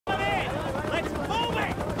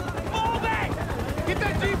Get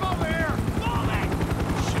that Jeep over here! Move it!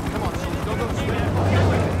 Shit, come on, son. Go, stay.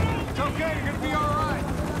 It's okay, you're gonna be all right.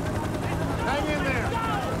 Hang in there.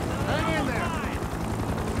 Hang in there.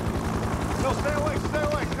 No, stay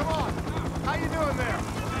awake, come on. How you doing there?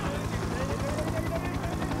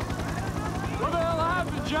 What the hell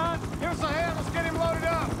happened, John? Give us a hand, let's get him loaded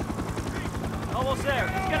up. Almost there.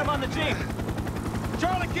 Let's get him on the Jeep.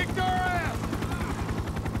 Charlie kicked our ass.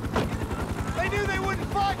 They knew they wouldn't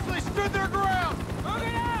fight, so they stood their ground. Move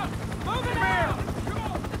it out! Move it Come out!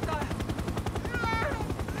 here.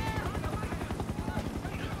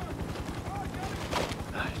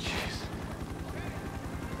 Oh, jeez.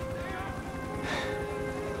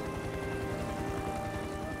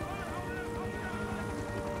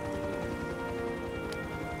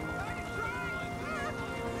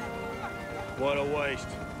 What a waste.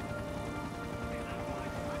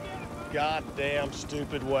 Goddamn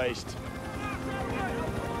stupid waste.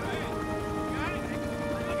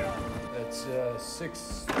 That's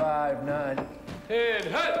 659. Head,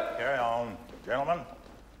 head! Carry on. Gentlemen,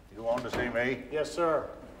 you wanted to see me? Yes, sir.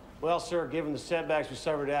 Well, sir, given the setbacks we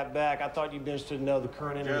suffered at back, I thought you'd be interested to know the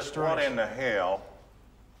current enemy Just strength. what in the hell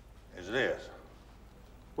is this?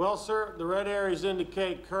 Well, sir, the red areas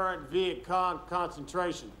indicate current Viet Cong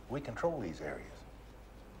concentration. We control these areas.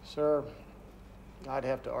 Sir, I'd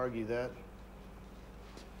have to argue that.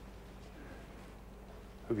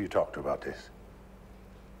 Who have you talked to about this?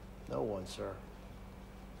 No one, sir.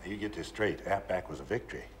 Now, you get this straight. Outback was a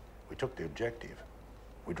victory. We took the objective.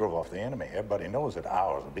 We drove off the enemy. Everybody knows that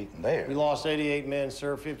ours are beating theirs. We lost 88 men,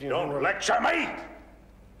 sir, 15 Don't lecture me!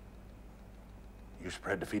 You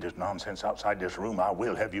spread defeatist nonsense outside this room, I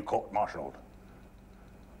will have you court-martialed.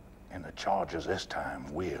 And the charges this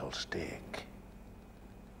time will stick.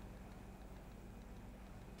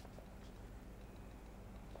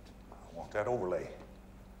 I want that overlay.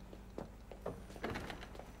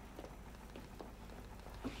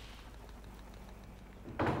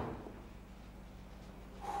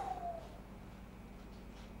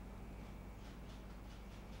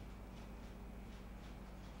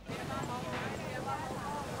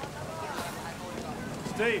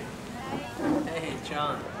 Steve. Hey,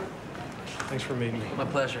 John. Thanks for meeting me. My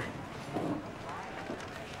pleasure.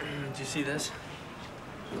 Did you see this?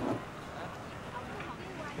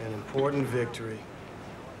 An important victory.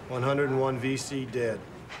 101 VC dead.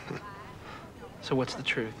 So what's the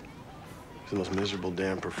truth? It's the most miserable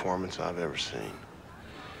damn performance I've ever seen.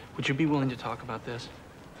 Would you be willing to talk about this?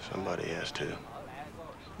 Somebody has to.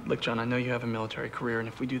 Look, John, I know you have a military career, and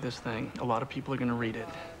if we do this thing, a lot of people are going to read it.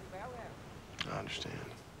 I understand.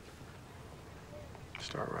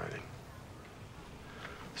 Start writing.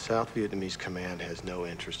 The South Vietnamese command has no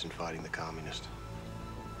interest in fighting the communists.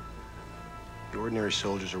 The ordinary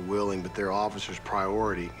soldiers are willing, but their officers'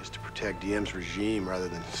 priority is to protect Diem's regime rather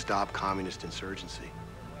than stop communist insurgency.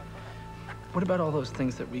 What about all those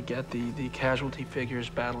things that we get, the casualty figures,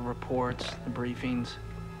 battle reports, the briefings?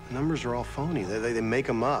 The numbers are all phony. They make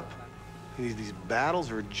them up. These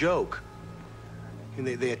battles are a joke. And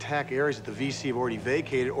they attack areas that the VC have already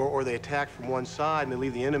vacated, or they attack from one side and they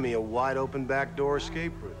leave the enemy a wide open backdoor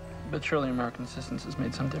escape route. But surely American assistance has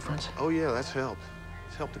made some difference. Oh, yeah, that's helped.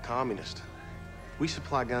 It's helped the communists. We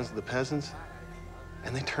supply guns to the peasants,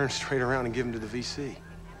 and they turn straight around and give them to the VC.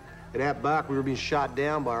 At Atbach, we were being shot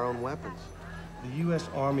down by our own weapons. The U.S.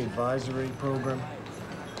 Army Advisory Program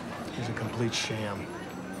is a complete sham.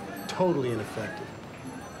 Totally ineffective.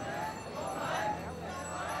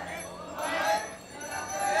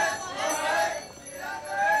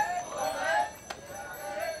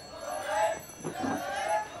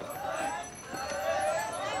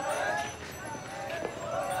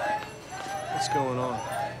 What's going on?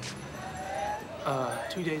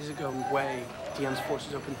 2 days ago in Hue, Diem's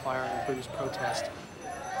forces opened fire on a Buddhist protest.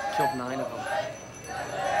 Killed 9 of them.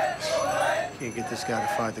 Can't get this guy to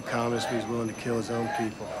fight the communists, but he's willing to kill his own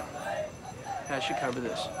people. I should cover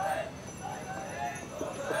this.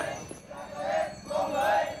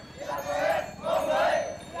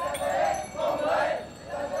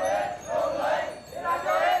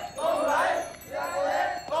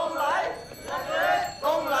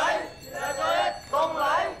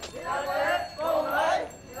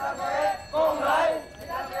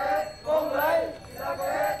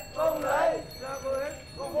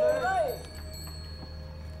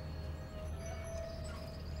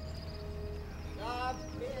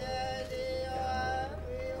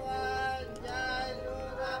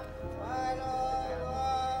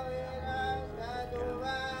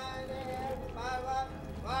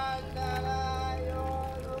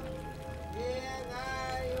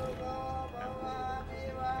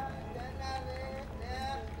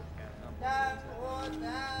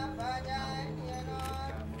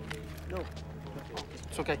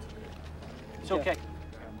 It's okay. It's okay.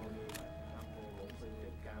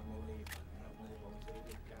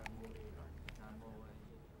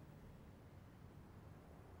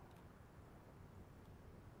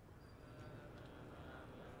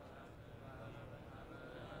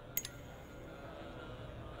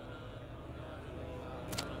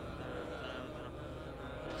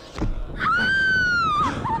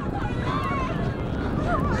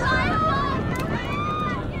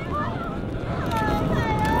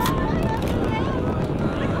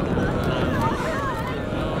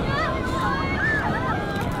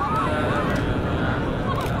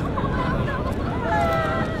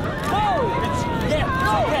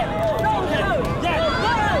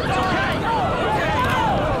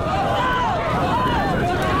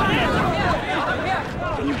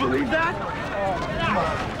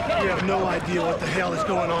 You have no idea what the hell is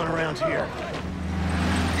going on around here.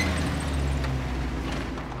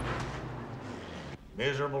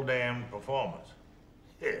 Miserable damn performance.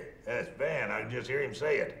 Yeah, that's Vann. I can just hear him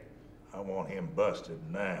say it. I want him busted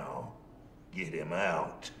now. Get him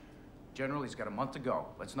out. General, he's got a month to go.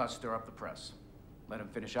 Let's not stir up the press. Let him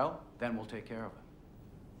finish out, then we'll take care of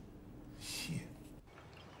it. Shit.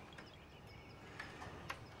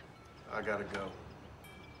 I gotta go.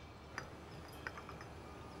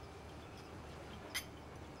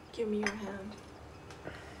 Give me your hand.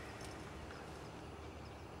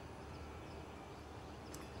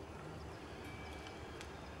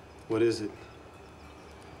 What is it?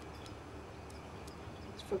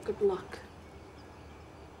 It's for good luck.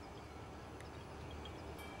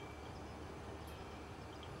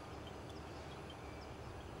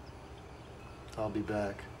 I'll be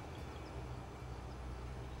back.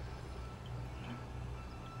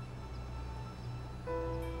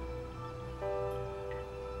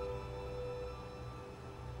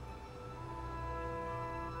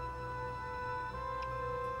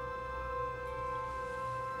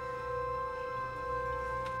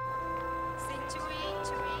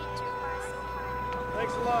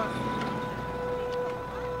 Thanks a lot.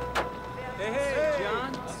 Hey,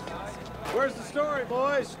 John. Where's the story,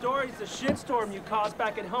 boys? The story's the shitstorm you caused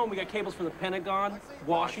back at home. We got cables from the Pentagon,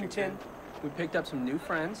 Washington. We picked up some new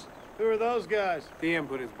friends. Who are those guys? DM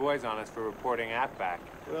put his boys on us for reporting APBAC.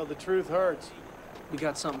 Well, the truth hurts. We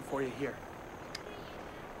got something for you here.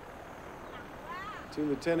 To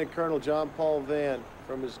Lieutenant Colonel John Paul Vann,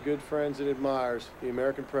 from his good friends and admirers, the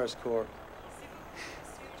American Press Corps.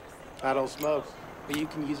 I don't smoke. But you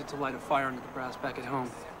can use it to light a fire under the brass back at home.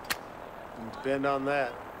 Depend on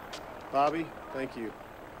that. Bobby, thank you.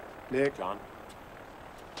 Nick. John?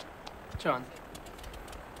 John,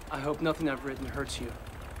 I hope nothing I've written hurts you.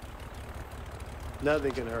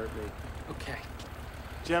 Nothing can hurt me. Okay.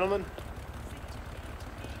 Gentlemen.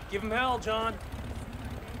 Give him hell, John.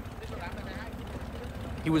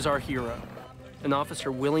 He was our hero, an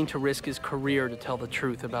officer willing to risk his career to tell the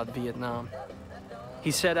truth about Vietnam. He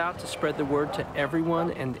set out to spread the word to everyone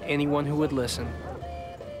and anyone who would listen.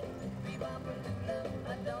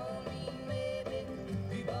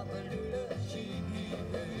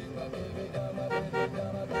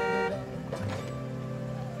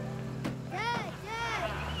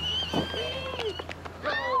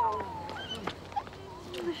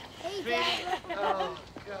 Oh,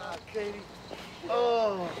 God, Katie.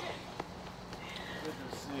 Oh. Good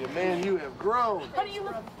to see you. Man, you have grown. Honey, you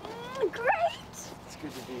look great. It's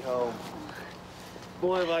good to be home.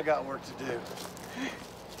 Boy, have I got work to do.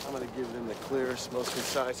 I'm gonna give them the clearest, most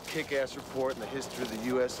concise, kick-ass report in the history of the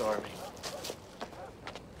U.S. Army.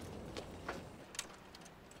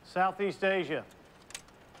 Southeast Asia.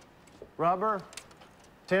 Rubber,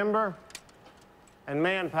 timber, and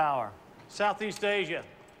manpower. Southeast Asia.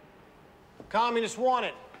 Communists want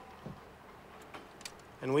it.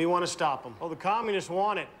 And we want to stop them. Oh, the communists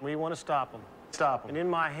want it. We want to stop them. Stop them. And in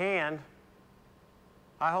my hand,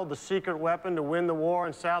 I hold the secret weapon to win the war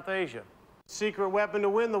in South Asia. Secret weapon to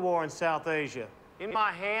win the war in South Asia. In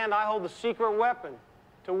my hand, I hold the secret weapon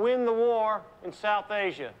to win the war in South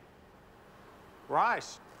Asia.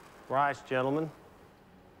 Rice. Rice, gentlemen.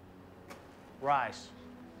 Rice.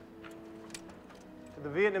 To the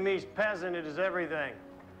Vietnamese peasant, it is everything.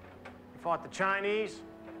 They fought the Chinese,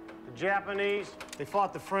 the Japanese, they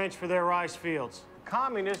fought the French for their rice fields. The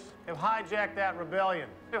communists have hijacked that rebellion.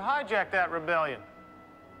 They've hijacked that rebellion.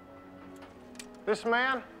 This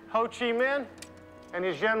man, Ho Chi Minh, and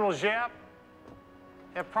his General Giap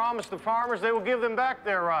have promised the farmers they will give them back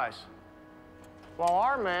their rice. While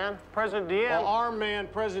our man, President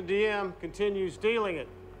Diem, continues stealing it.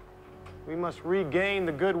 We must regain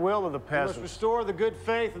the goodwill of the peasants. We must restore the good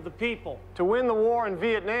faith of the people. To win the war in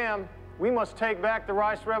Vietnam, We must take back the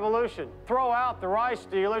rice revolution, throw out the rice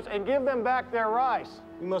dealers, and give them back their rice.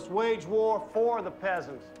 We must wage war for the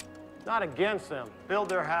peasants, not against them. Build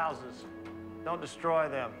their houses. Don't destroy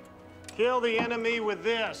them. Kill the enemy with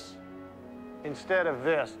this instead of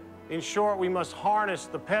this. In short, we must harness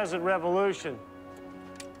the peasant revolution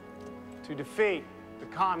to defeat the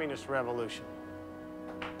communist revolution.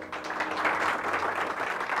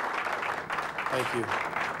 Thank you.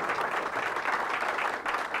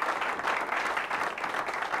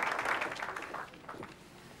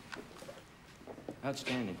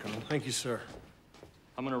 Outstanding, Colonel. Thank you, sir.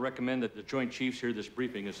 I'm going to recommend that the Joint Chiefs hear this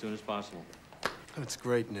briefing as soon as possible. That's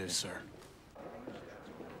great news, sir.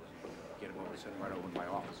 Get him over, send him right over to my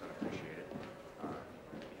office. I'd appreciate it.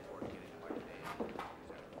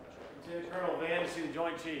 Lieutenant Colonel Vann to see the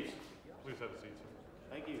Joint Chiefs. Please have a seat, sir.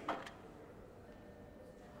 Thank you.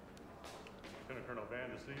 Lieutenant Colonel Vann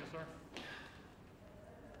to see you, sir.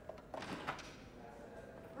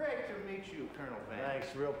 Great to meet you, Colonel Vann.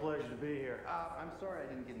 Thanks, real pleasure to be here. I'm sorry I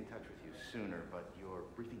didn't get in touch with you sooner, but your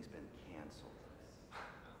briefing's been canceled.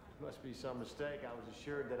 Must be some mistake. I was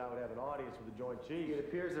assured that I would have an audience with the Joint Chiefs. It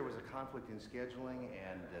appears there was a conflict in scheduling,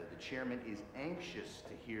 and the chairman is anxious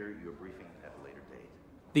to hear your briefing at a later date.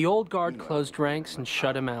 The old guard closed ranks and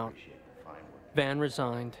shut him out. Vann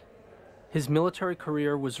resigned. His military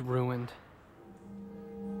career was ruined.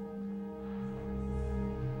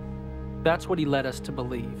 That's what he led us to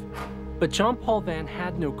believe. But John Paul Vann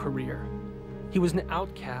had no career. He was an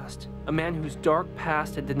outcast, a man whose dark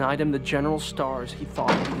past had denied him the general stars he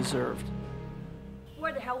thought he deserved.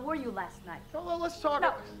 Where the hell were you last night? Well, let's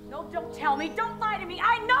talk. No, don't tell me. Don't lie to me.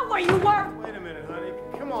 I know where you were. Wait a minute, honey.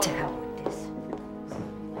 Come on. To hell with this.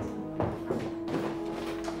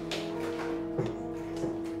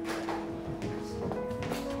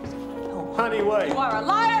 Honey, wait. You are a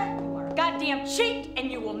liar, you are a goddamn cheat, and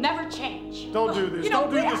you will never change. Don't do this. Don't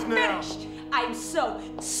do this now. Finished. I am so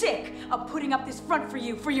sick of putting up this front for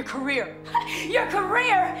you for your career. Your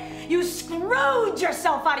career! You screwed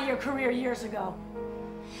yourself out of your career years ago.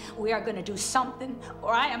 We are gonna do something,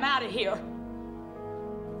 or I am out of here.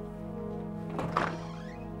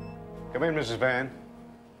 Come in, Mrs. Vann.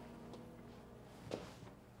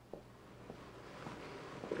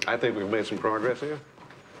 I think we've made some progress here.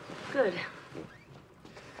 Good.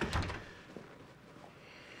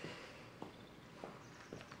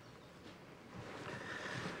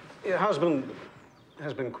 Your husband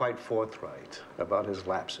has been quite forthright about his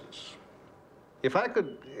lapses. If I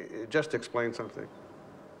could just explain something.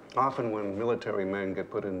 Often when military men get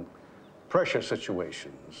put in pressure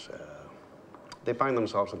situations, they find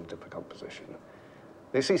themselves in a difficult position.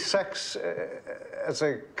 They see sex as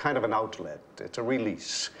a kind of an outlet. It's a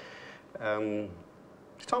release.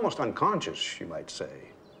 It's almost unconscious, you might say.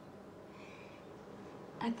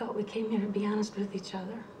 I thought we came here to be honest with each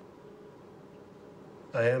other.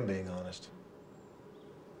 I am being honest.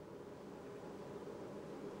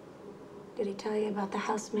 Did he tell you about the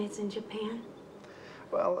housemates in Japan?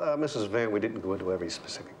 Well, Mrs. Vann, we didn't go into every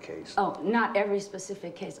specific case. Oh, not every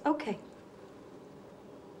specific case. Okay.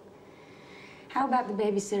 How about the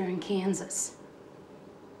babysitter in Kansas?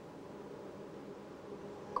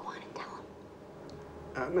 Go on and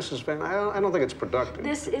tell him. Mrs. Vann, I don't think it's productive.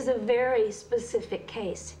 This is a very specific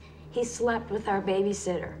case. He slept with our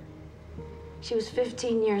babysitter. She was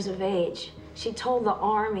 15 years of age. She told the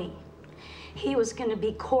Army he was going to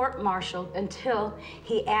be court-martialed until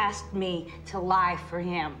he asked me to lie for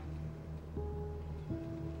him.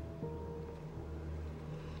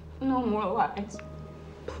 No more lies,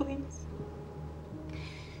 please.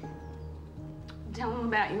 Tell him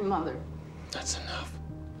about your mother. That's enough.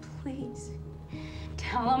 Please.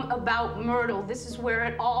 Tell him about Myrtle. This is where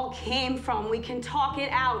it all came from. We can talk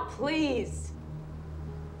it out, please.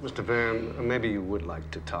 Mr. Vann, maybe you would like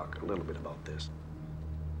to talk a little bit about this.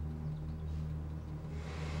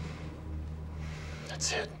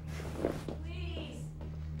 That's it. Please.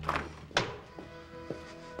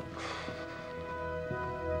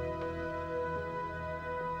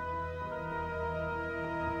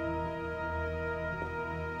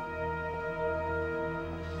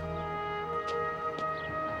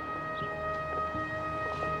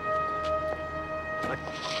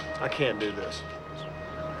 I can't do this.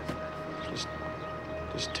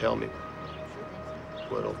 Just tell me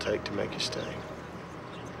what it'll take to make you stay.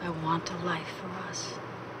 I want a life for us.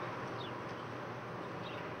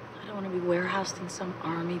 I don't want to be warehoused in some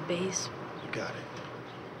army base. You got it.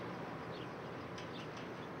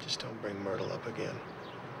 Just don't bring Myrtle up again.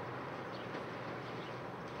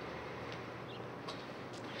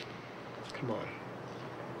 Come on.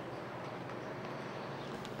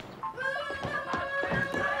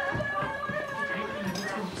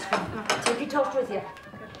 toast with you.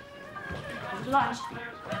 Lunch.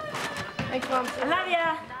 Thanks, Mom. I love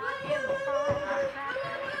ya.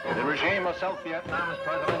 The regime of South Vietnam's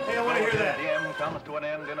president, Hey, I want to hear that. Diem, comes to an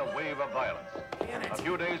end in a wave of violence. A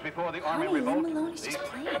few days before the army revolt, these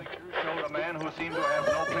pictures showed a man who seemed to have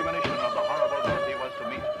no premonition of the horrible death he was to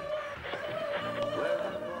meet.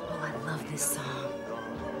 Oh, I love this song.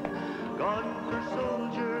 Gone for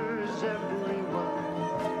soldiers, everyone.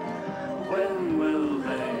 When will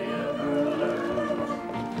they ever learn?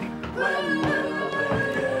 When will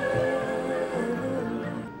they ever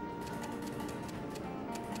learn?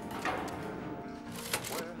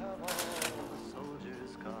 Where have all the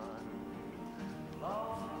soldiers gone?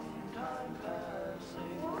 Long time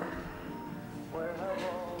passing. Where have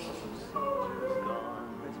all the soldiers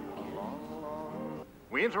gone? Long.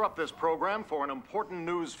 We interrupt this program for an important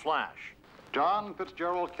news flash. John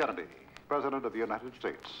Fitzgerald Kennedy, President of the United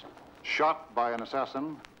States, shot by an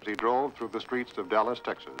assassin as he drove through the streets of Dallas,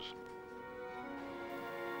 Texas.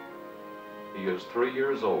 He is 3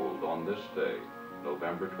 years old on this day,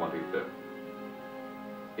 November 25th.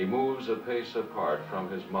 He moves a pace apart from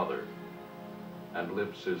his mother and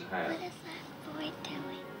lifts his hand, What is that boy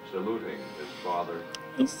doing? saluting his father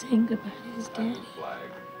He's saying goodbye to his and daddy. his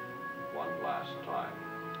flag one last time.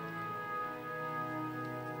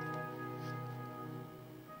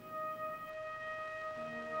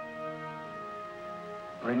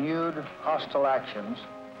 Renewed hostile actions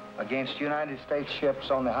against United States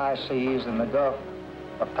ships on the high seas in the Gulf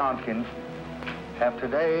of Tonkin have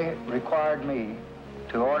today required me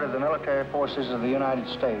to order the military forces of the United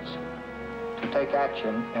States to take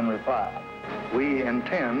action in reply. We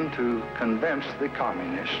intend to convince the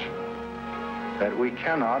communists that we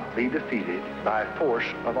cannot be defeated by force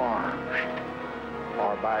of arms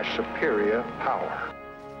or by superior power.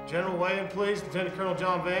 General Wayne, please. Lieutenant Colonel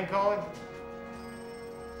John Vann calling.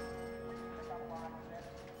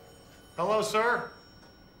 Hello, sir.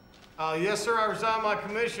 Yes, sir, I resigned my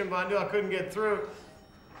commission, but I knew I couldn't get through.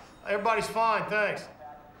 Everybody's fine, thanks.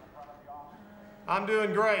 I'm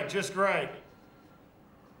doing great, just great.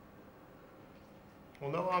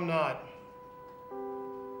 Well, no, I'm not.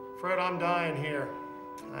 Fred, I'm dying here.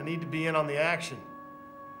 I need to be in on the action.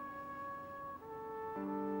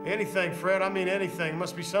 Anything, Fred, I mean anything.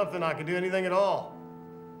 Must be something I can do, anything at all.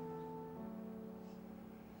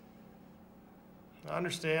 I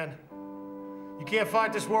understand. You can't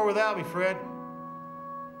fight this war without me, Fred.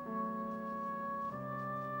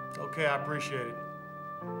 Okay, I appreciate it.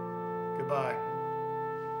 Goodbye.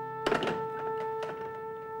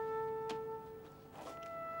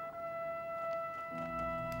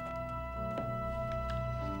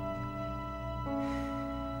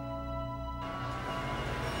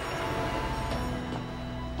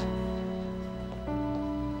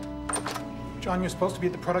 John, you're supposed to be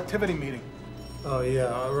at the productivity meeting. Oh,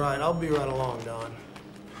 yeah, all right. I'll be right along, Don.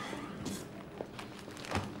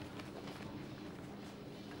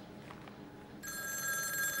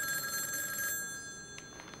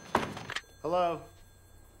 Hello?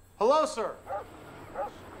 Hello, sir?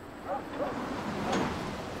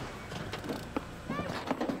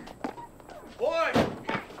 Boy!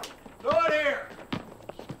 Throw it here!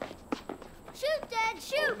 Shoot, Dad,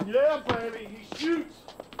 shoot! Yeah, baby, he shoots.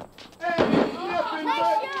 Hey, he's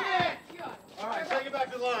nice shot. All right, take it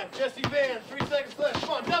back to the line. Jesse Vann, 3 seconds left. Come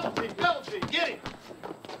on, double team, get him.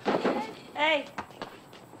 Hey,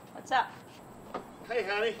 what's up? Hey,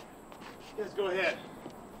 honey. Yes, go ahead.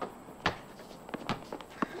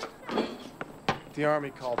 The Army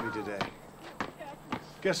called me today.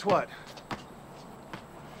 Guess what?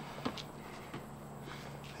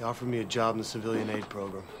 They offered me a job in the civilian aid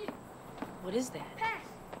program. What is that?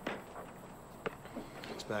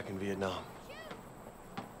 It's back in Vietnam.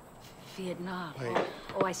 Vietnam. Wait.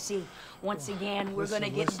 Oh, I see. Once again, we're Listen,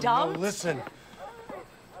 gonna get listen, dumped? No, listen.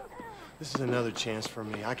 This is another chance for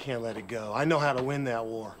me. I can't let it go. I know how to win that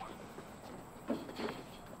war.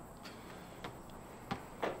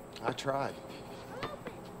 I tried.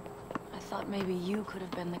 I thought maybe you could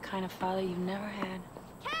have been the kind of father you never had.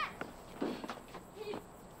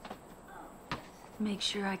 Make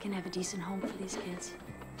sure I can have a decent home for these kids.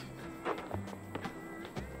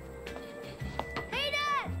 Hey,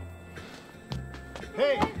 Dad!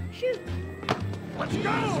 Hey! Shoot! Let's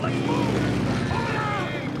go! Let's move! Move it out!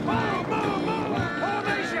 Move, move, move!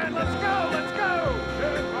 Formation! Let's go! Let's go!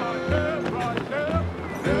 Left, right, left, right, left.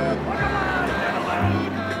 Look alive,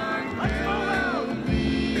 gentlemen! Let's move out!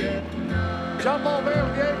 Jump on there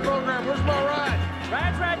with the aid program. Where's my ride?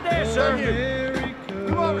 Ride's right there, sir. Thank you.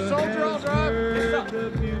 Come over, soldier. I'll drive.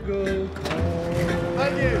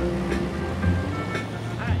 Thank you.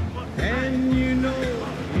 And you know,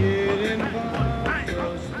 getting by.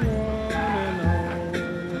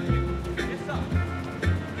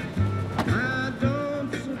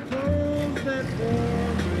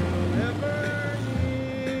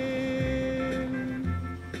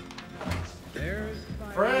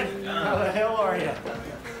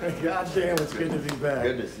 God damn, it's good to be back.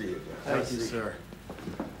 Good to see you, John. Thank you, sir.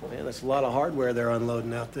 Man, that's a lot of hardware they're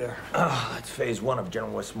unloading out there. That's phase one of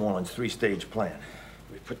General Westmoreland's three-stage plan.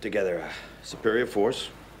 We put together a superior force,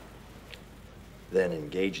 then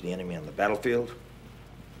engage the enemy on the battlefield.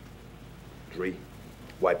 3,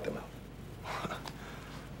 wipe them out.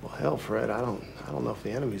 Well, hell, Fred, I don't know if the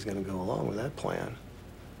enemy's gonna go along with that plan.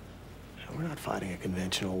 We're not fighting a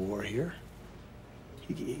conventional war here.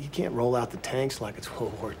 You can't roll out the tanks like it's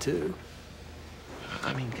World War II.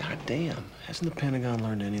 I mean, goddamn, hasn't the Pentagon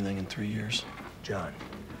learned anything in 3 years? John,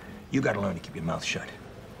 you gotta learn to keep your mouth shut.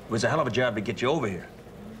 It was a hell of a job to get you over here,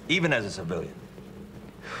 even as a civilian.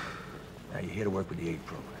 Now you're here to work with the aid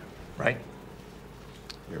program, right?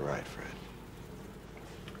 You're right, Fred.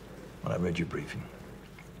 Well, I read your briefing,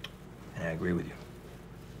 and I agree with you.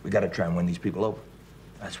 We gotta try and win these people over.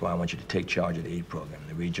 That's why I want you to take charge of the aid program in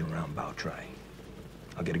the region around Bao Tri.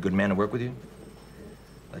 I'll get a good man to work with you.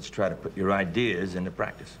 Let's try to put your ideas into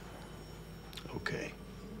practice. Okay.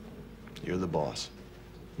 You're the boss.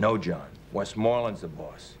 No, John. Westmoreland's the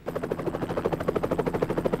boss.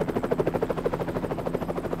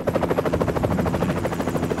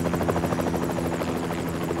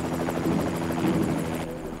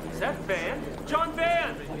 Is that Vann? John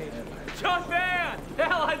Vann! John Vann!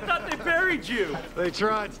 Hell, I thought they buried you. They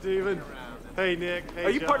tried, Stephen. Hey, Nick. Hey, Are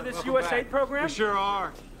you John. part of this Welcome USA back. program? We sure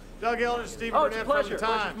are. Doug Elder, Stephen Oh, it's a Burnett pleasure. from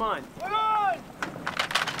the Pleasure's Time. mine.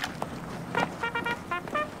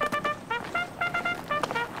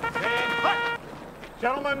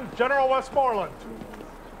 Gentlemen, General Westmoreland.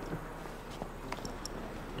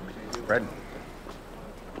 Fred.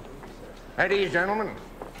 At ease, gentlemen.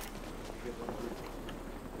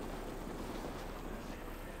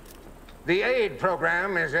 The aid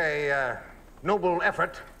program is a noble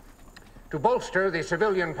effort to bolster the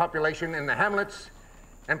civilian population in the hamlets,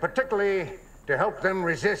 and particularly to help them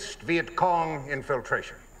resist Viet Cong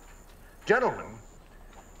infiltration. Gentlemen,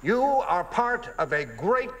 you are part of a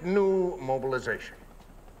great new mobilization.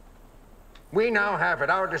 We now have at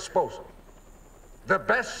our disposal the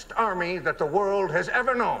best army that the world has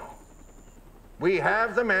ever known. We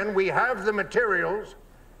have the men, we have the materials,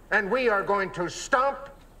 and we are going to stomp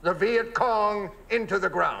the Viet Cong into the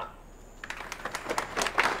ground.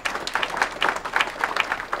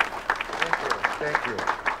 Thank you.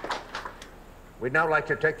 We'd now like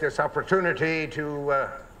to take this opportunity to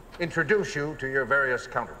introduce you to your various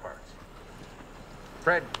counterparts.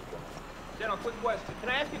 Fred. General, quick question. Can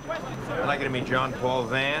I ask you a question, sir? I'd like you to meet John Paul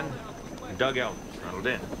Vann and Doug Elders. Ronald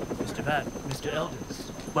in. Mr. Vann, Mr.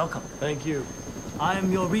 Elders, welcome. Thank you. I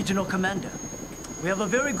am your regional commander. We have a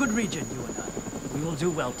very good region, you and I. We will do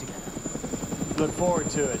well together. Look forward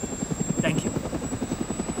to it. Thank you.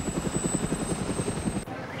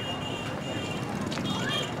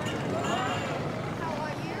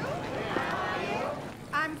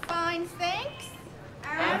 I'm fine, thanks.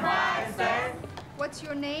 I'm fine, sir. What's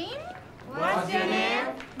your name? What's your name?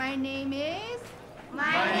 My name is.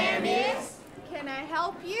 My name is. Can I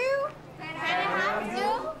help you? Can I help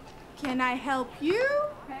you? Can I help you?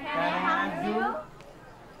 Can I help you?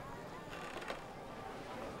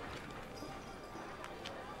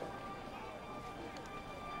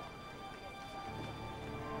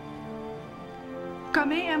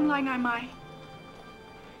 Kami em lai ngày mai.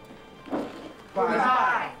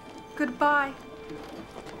 Goodbye. Goodbye.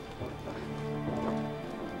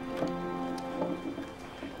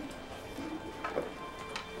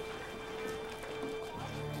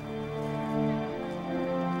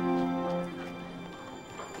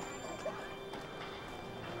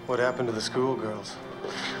 What happened to the schoolgirls?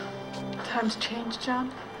 Times changed,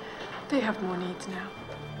 John. They have more needs now.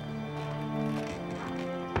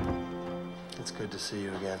 It's good to see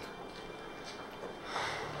you again.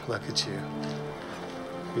 Look at you.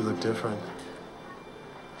 You look different.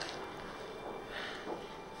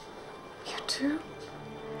 You too?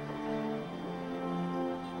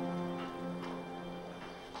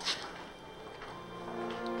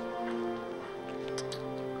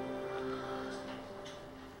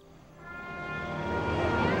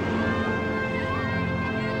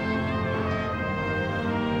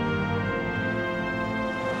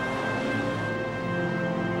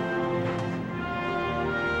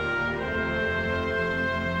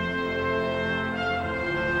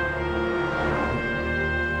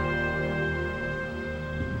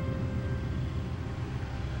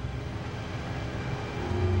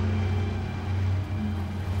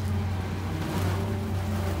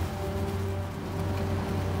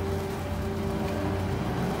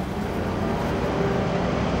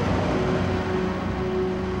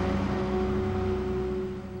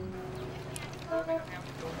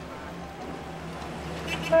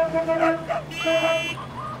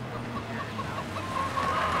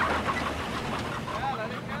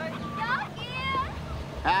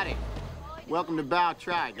 Howdy. Welcome to Bow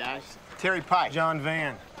Tri, guys. Terry Pike. John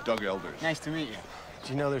Vann. Doug Elders. Nice to meet you.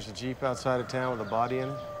 Do you know there's a Jeep outside of town with a body in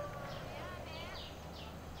it?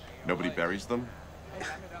 Nobody buries them?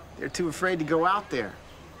 They're too afraid to go out there.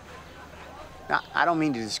 Now, I don't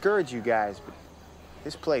mean to discourage you guys, but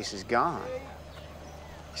this place is gone.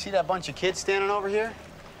 You see that bunch of kids standing over here?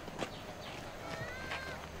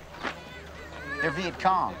 They're Viet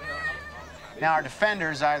Cong. Now, our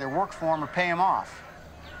defenders either work for them or pay them off.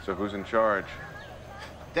 So who's in charge?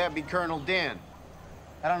 That'd be Colonel Den.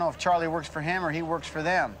 I don't know if Charlie works for him or he works for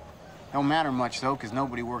them. Don't matter much, though, because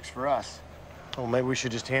nobody works for us. Well, maybe we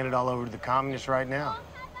should just hand it all over to the communists right now.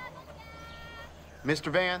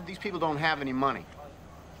 Mr. Vann, these people don't have any money.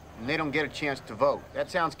 And they don't get a chance to vote. That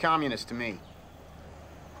sounds communist to me.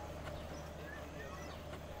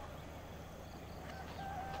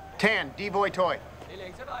 Tan, D-Boy Toy.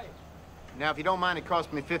 Now, if you don't mind, it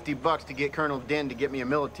cost me $50 to get Colonel Den to get me a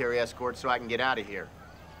military escort so I can get out of here.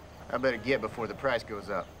 I better get before the price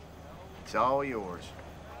goes up. It's all yours.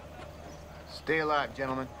 Stay alive,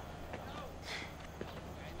 gentlemen.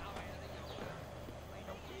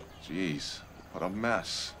 Jeez, what a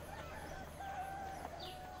mess.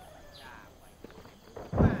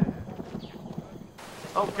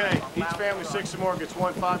 Okay, each family 6 or more gets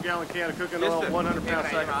 1 5-gallon can of cooking oil, 100-pound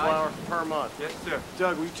sack of flour per month. Yes, sir.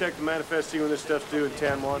 Doug, will you check the manifest, see when this stuff's due in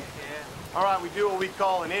 10-1? All right, we do what we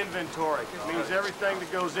call an inventory. It means everything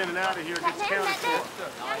that goes in and out of here gets counted for.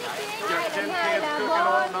 You got 10 cans of cooking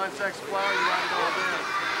oil, 9 sacks of flour, you write it all down.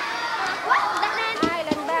 2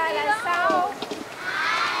 lần 3 là 6.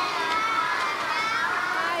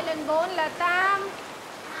 2 lần 4 là 8.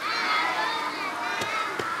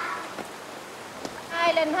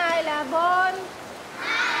 2 lần 2 là 4.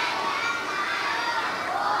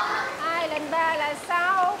 2 lần 3 là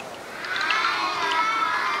 6.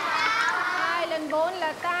 2 lần 4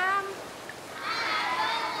 là 8.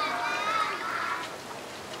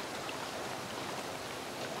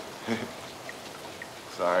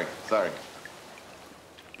 Sorry.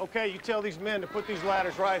 Okay, you tell these men to put these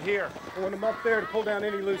ladders right here. I want them up there to pull down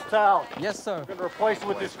any loose towel. Yes, sir. We're going to replace it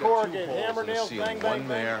with this corrugated hammer nails, bang, bang, One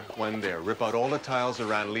there, one there. Rip out all the tiles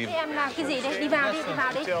around, leave Em làm cái gì đấy? Đi vào đi, đi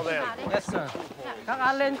vào đi. Tell them. Yes, sir. Các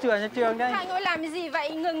anh lên trường đây. Hai người làm cái gì vậy?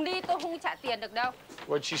 Ngừng đi, tôi không trả tiền được đâu.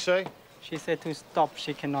 What'd she say? She said to stop,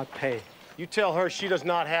 she cannot pay. You tell her she does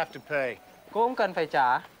not have to pay. Cô cũng cần phải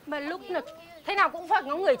trả. Mà lúc nào thế nào cũng phải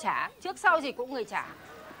có người trả, trước sau gì cũng người trả.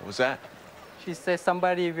 What was that? She said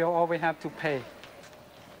somebody will always have to pay.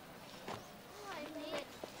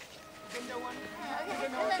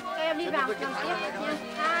 Em đi vào làm tiếp nha.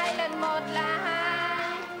 2 lần 1 là 2.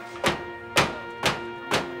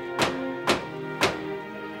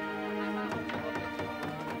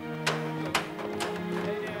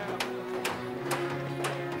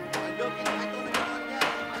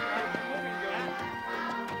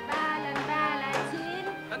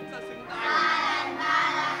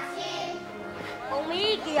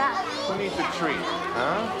 Who needs a treat?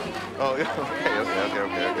 Huh? Oh, yeah. Okay.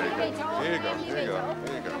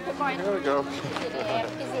 Here you go.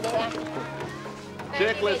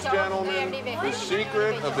 Chicklets, gentlemen. The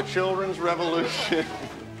secret of the children's revolution.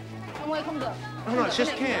 No, it's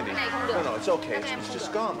just candy. No, it's okay. It's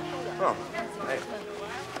just gum. Oh, hey.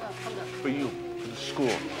 For you, for the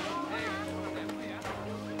school.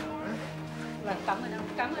 Cảm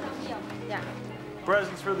ơn ông nhiều. Dạ.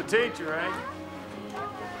 Presents for the teacher, eh?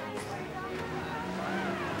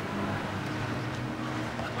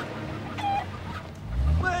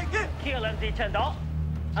 kia làm gì trên đó?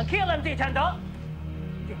 Thằng kia làm gì trên đó?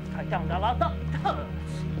 Phải chồng đã lao động.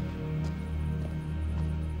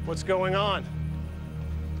 What's going on?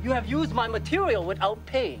 You have used my material without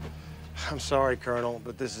paying. I'm sorry, Colonel,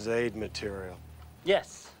 but this is aid material.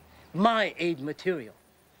 Yes, my aid material.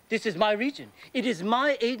 This is my region. It is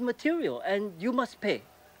my aid material, and you must pay.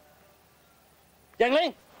 Yang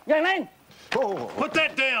Ling! Yang Ling! Oh, put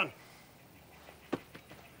that down!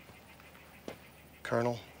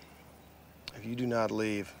 Colonel, if you do not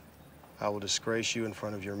leave, I will disgrace you in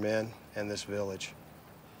front of your men and this village.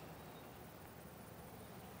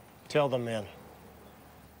 Tell the men.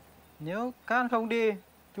 Nếu các anh không đi,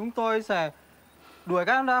 chúng tôi sẽ đuổi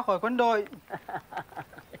các anh ra khỏi quân đội.